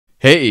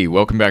Hey,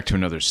 welcome back to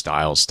another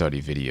style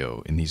study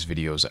video. In these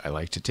videos, I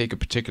like to take a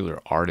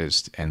particular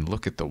artist and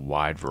look at the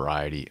wide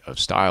variety of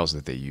styles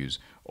that they use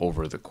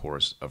over the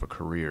course of a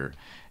career.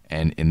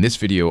 And in this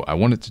video, I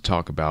wanted to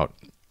talk about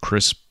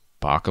Chris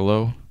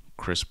Bachalo.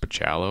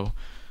 I'm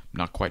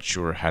not quite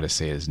sure how to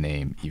say his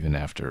name, even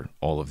after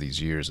all of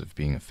these years of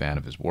being a fan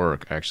of his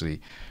work. I actually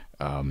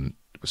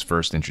was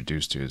first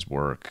introduced to his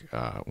work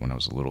when I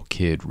was a little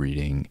kid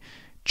reading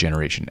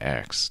Generation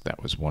X.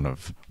 That was one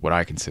of what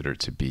I consider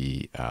to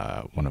be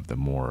one of the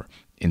more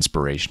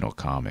inspirational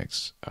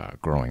comics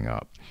growing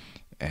up.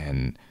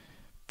 And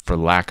for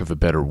lack of a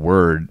better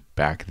word,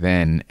 back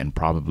then and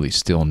probably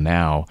still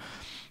now,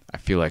 I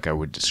feel like I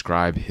would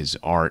describe his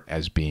art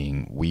as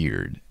being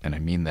weird. And I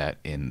mean that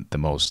in the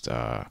most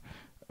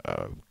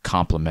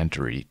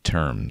complimentary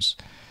terms.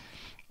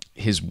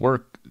 His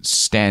work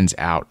stands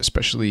out,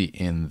 especially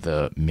in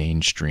the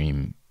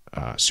mainstream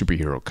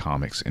superhero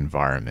comics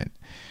environment.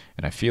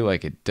 And I feel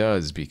like it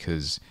does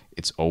because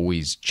it's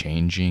always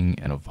changing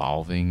and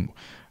evolving.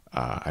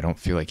 I don't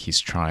feel like he's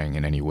trying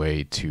in any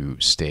way to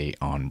stay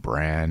on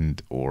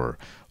brand or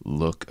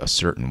look a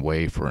certain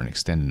way for an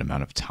extended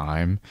amount of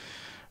time.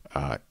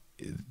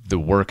 The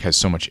work has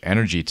so much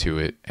energy to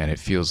it, and it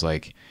feels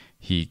like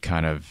he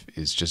kind of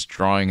is just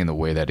drawing in the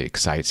way that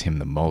excites him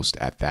the most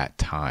at that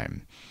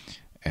time.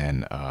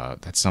 And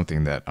that's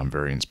something that I'm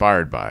very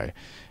inspired by.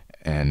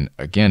 And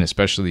again,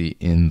 especially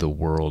in the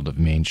world of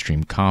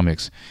mainstream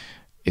comics,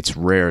 it's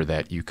rare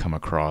that you come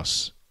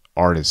across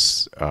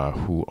artists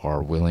who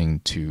are willing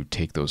to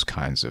take those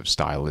kinds of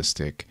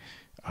stylistic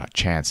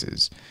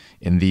chances.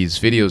 In these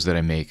videos that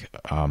I make,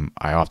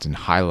 I often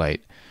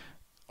highlight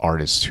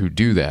artists who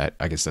do that.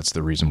 I guess that's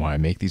the reason why I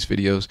make these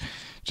videos,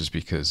 just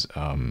because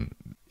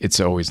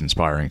it's always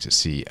inspiring to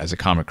see as a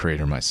comic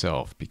creator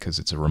myself, because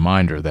it's a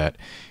reminder that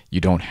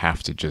you don't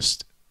have to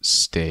just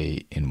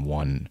stay in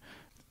one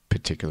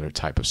particular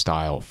type of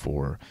style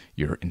for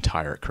your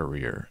entire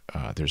career.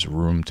 There's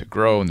room to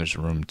grow and there's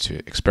room to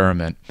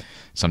experiment.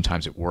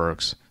 Sometimes it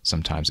works,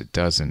 sometimes it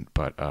doesn't,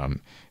 but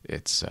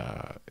it's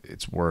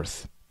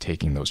worth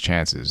taking those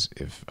chances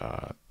if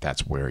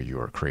that's where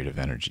your creative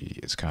energy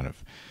is kind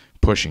of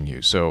pushing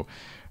you. So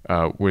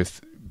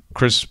with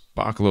Chris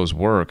Bachalo's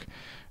work,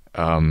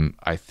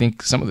 I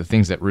think some of the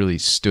things that really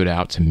stood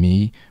out to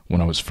me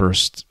when I was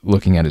first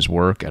looking at his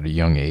work at a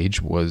young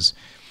age was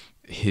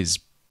his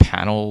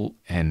panel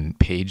and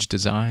page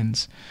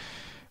designs.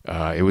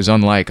 It was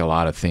unlike a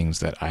lot of things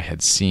that I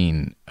had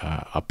seen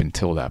up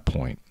until that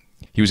point.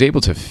 He was able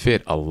to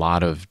fit a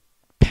lot of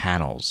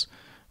panels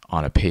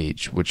on a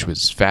page, which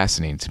was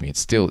fascinating to me. It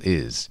still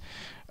is.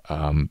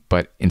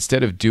 But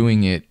instead of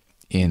doing it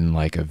in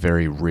like a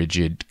very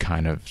rigid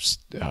kind of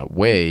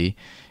way,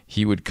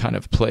 he would kind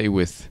of play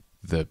with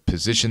the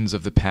positions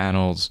of the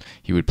panels.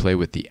 He would play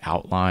with the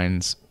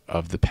outlines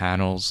of the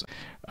panels.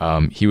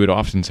 He would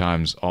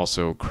oftentimes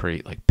also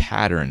create like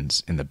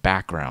patterns in the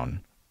background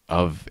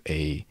of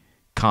a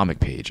comic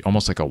page,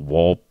 almost like a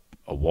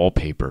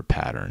wallpaper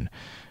pattern.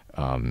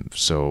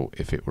 So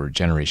if it were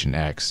Generation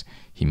X,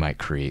 he might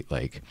create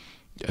like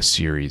a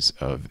series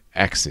of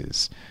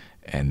X's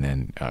and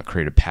then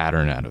create a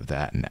pattern out of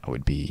that, and that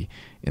would be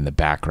in the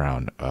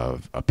background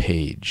of a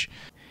page.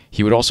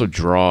 He would also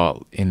draw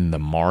in the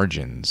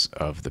margins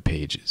of the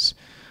pages.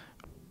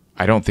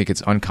 I don't think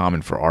it's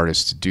uncommon for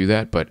artists to do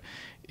that, but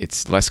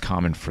it's less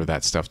common for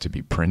that stuff to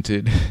be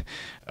printed.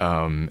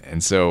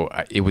 And so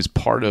it was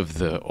part of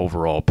the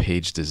overall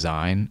page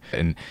design.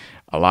 And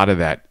a lot of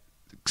that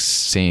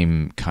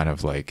same kind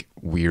of like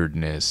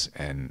weirdness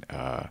and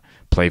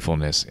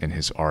playfulness in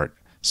his art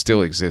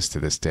still exists to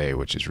this day,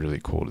 which is really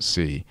cool to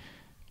see.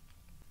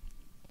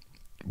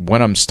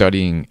 When I'm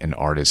studying an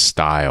artist's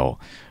style,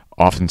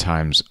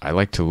 oftentimes I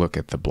like to look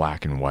at the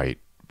black and white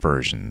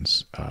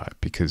versions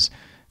because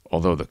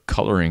although the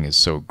coloring is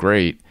so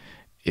great,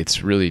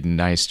 it's really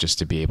nice just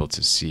to be able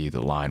to see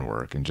the line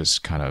work and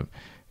just kind of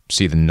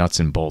see the nuts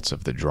and bolts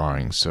of the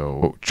drawing.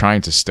 So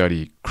trying to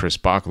study Chris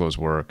Bachalo's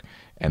work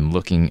and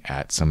looking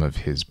at some of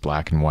his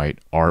black and white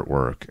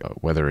artwork,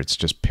 whether it's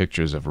just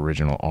pictures of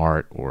original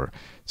art or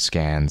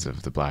scans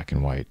of the black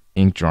and white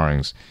ink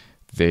drawings,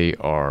 they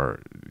are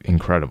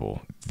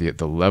incredible.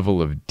 The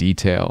level of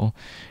detail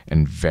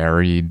and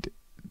varied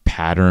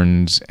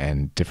patterns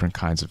and different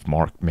kinds of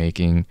mark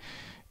making,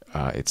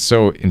 it's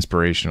so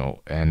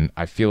inspirational. And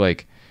I feel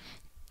like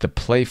the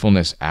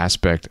playfulness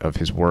aspect of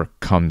his work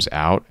comes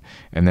out,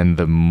 and then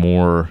the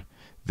more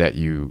that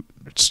you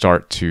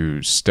start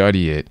to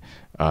study it,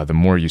 the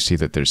more you see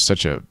that there's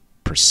such a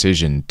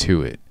precision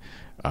to it.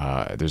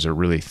 There's a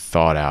really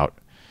thought out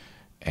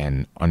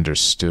and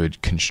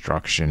understood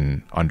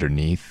construction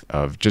underneath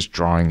of just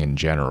drawing in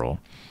general.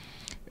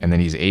 And then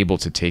he's able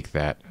to take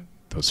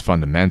those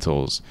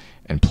fundamentals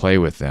and play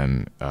with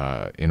them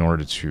in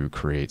order to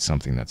create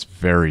something that's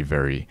very,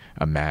 very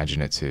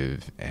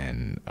imaginative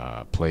and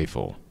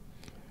playful.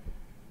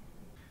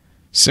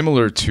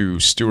 Similar to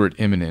Stuart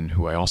Immonen,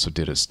 who I also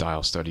did a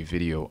style study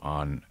video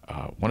on,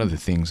 one of the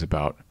things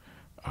about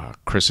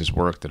Chris's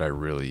work that I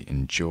really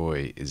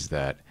enjoy is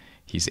that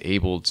he's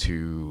able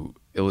to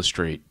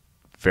illustrate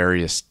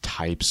various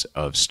types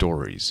of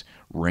stories,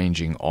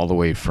 ranging all the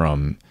way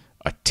from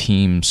a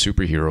team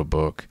superhero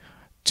book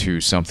to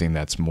something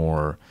that's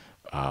more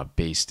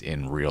based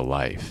in real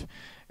life.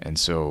 And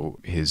so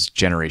his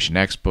Generation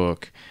X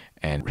book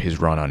and his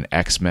run on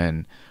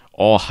X-Men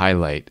all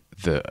highlight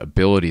the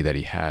ability that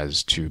he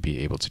has to be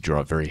able to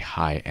draw very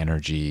high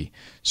energy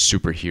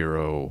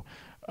superhero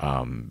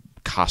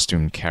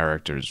costume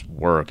characters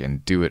work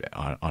and do it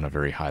on a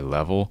very high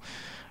level.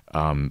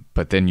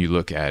 But then you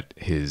look at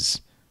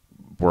his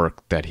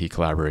work that he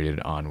collaborated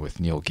on with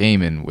Neil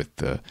Gaiman with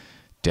the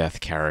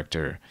Death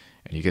character,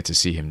 and you get to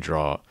see him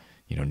draw,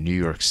 New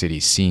York City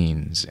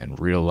scenes and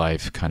real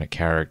life kind of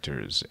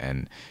characters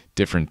and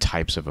different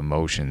types of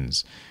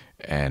emotions,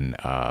 and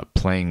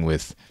playing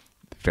with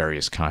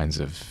various kinds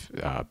of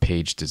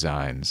page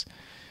designs,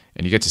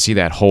 and you get to see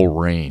that whole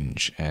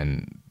range.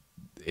 And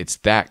it's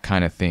that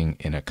kind of thing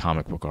in a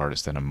comic book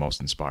artist that I'm most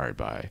inspired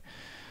by,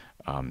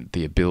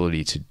 the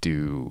ability to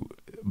do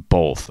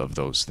both of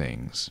those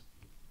things.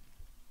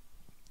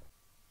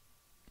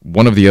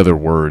 One of the other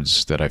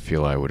words that I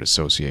feel I would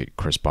associate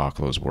Chris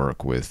Bachalo's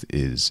work with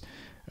is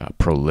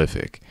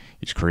prolific.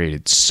 He's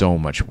created so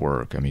much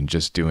work. I mean,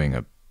 just doing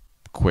a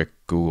quick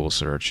Google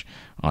search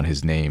on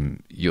his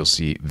name, you'll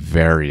see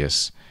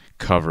various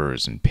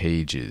covers and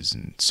pages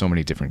and so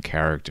many different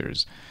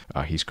characters.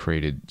 He's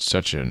created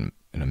such an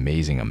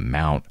amazing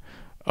amount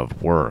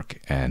of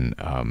work. And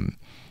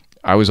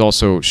I was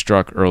also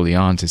struck early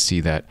on to see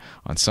that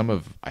on some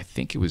of, I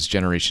think it was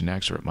Generation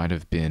X, or it might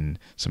have been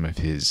some of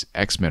his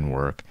X-Men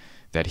work,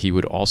 that he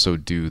would also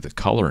do the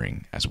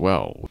coloring as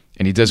well.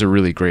 And he does a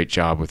really great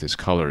job with his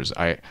colors.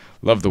 I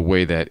love the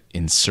way that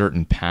in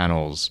certain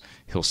panels,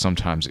 he'll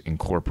sometimes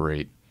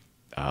incorporate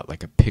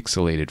like a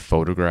pixelated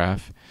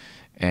photograph.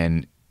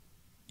 And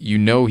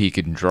he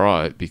can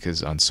draw it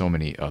because on so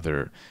many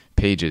other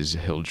pages,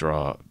 he'll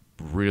draw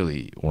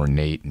really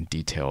ornate and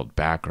detailed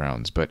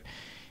backgrounds. But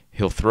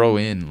he'll throw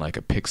in like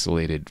a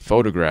pixelated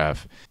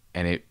photograph,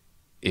 and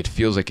it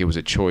feels like it was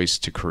a choice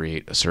to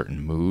create a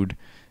certain mood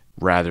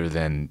rather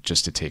than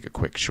just to take a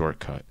quick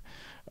shortcut.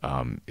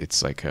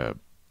 It's like a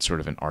sort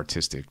of an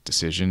artistic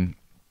decision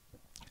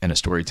and a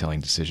storytelling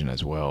decision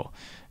as well.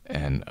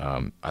 And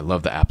I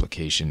love the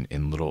application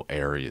in little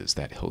areas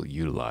that he'll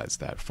utilize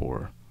that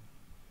for.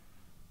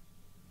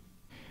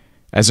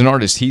 As an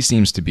artist, he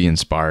seems to be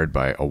inspired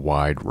by a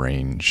wide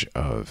range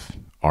of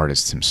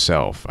artists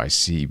himself. I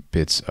see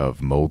bits of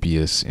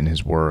Mobius in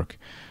his work.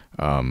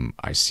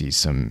 I see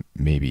some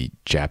maybe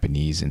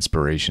Japanese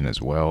inspiration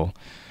as well.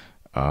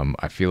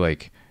 I feel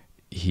like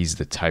he's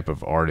the type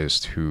of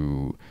artist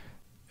who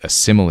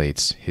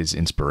assimilates his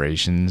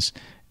inspirations,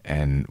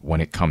 and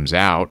when it comes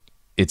out,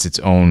 it's its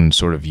own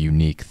sort of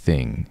unique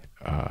thing.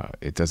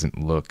 It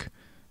doesn't look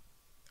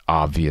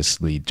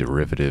obviously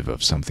derivative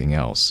of something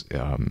else.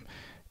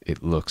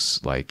 It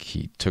looks like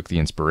he took the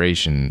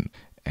inspiration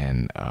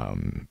and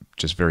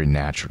just very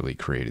naturally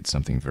created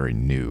something very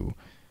new.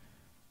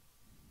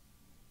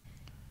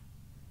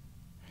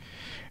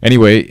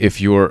 Anyway,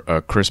 if you're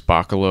a Chris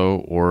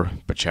Bachalo or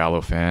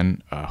Bachalo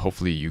fan,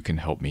 hopefully you can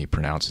help me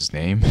pronounce his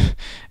name.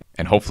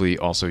 And hopefully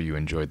also you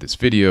enjoyed this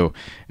video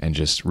and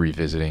just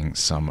revisiting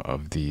some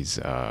of these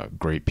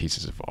great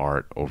pieces of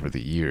art over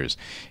the years.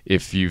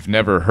 If you've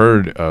never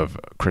heard of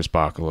Chris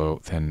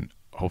Bachalo, then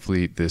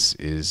hopefully this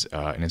is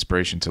an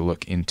inspiration to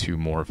look into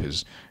more of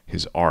his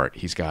art.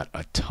 He's got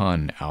a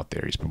ton out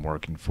there. He's been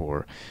working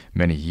for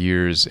many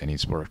years, and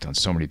he's worked on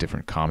so many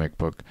different comic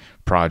book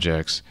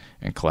projects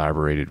and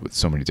collaborated with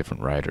so many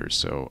different writers.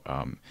 So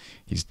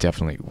he's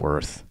definitely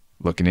worth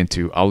looking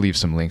into. I'll leave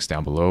some links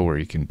down below where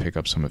you can pick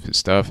up some of his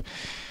stuff.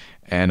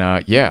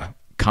 And yeah,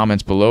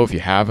 comments below if you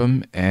have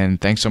them.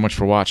 And thanks so much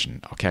for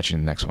watching. I'll catch you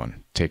in the next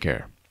one. Take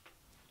care.